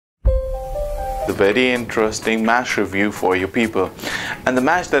The very interesting match review for you people. And the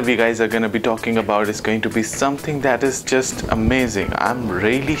match that we guys are going to be talking about is going to be something that is just amazing. I'm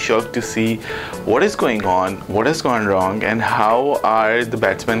really shocked to see what is going on, what has gone wrong, and how are the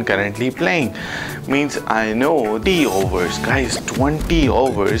batsmen currently playing. Means I know 20 overs, guys, 20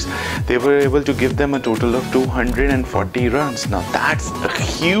 overs, they were able to give them a total of 240 runs. Now that's a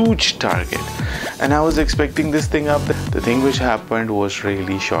huge target, and I was expecting this thing up. The thing which happened was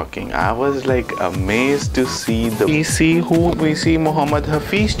really shocking. I was like amazed to see we see Mohammad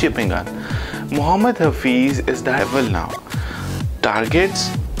Hafiz chipping on. Mohammad Hafiz is the level now. Targets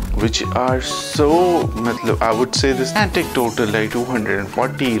which are so, I would say this static total like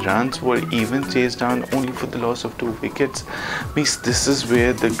 240 runs were even chased down only for the loss of 2 wickets. Means this is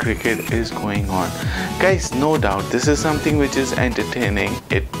where the cricket is going on, guys. No doubt this is something which is entertaining.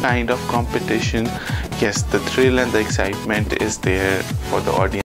 It kind of competition, yes, the thrill and the excitement is there for the audience.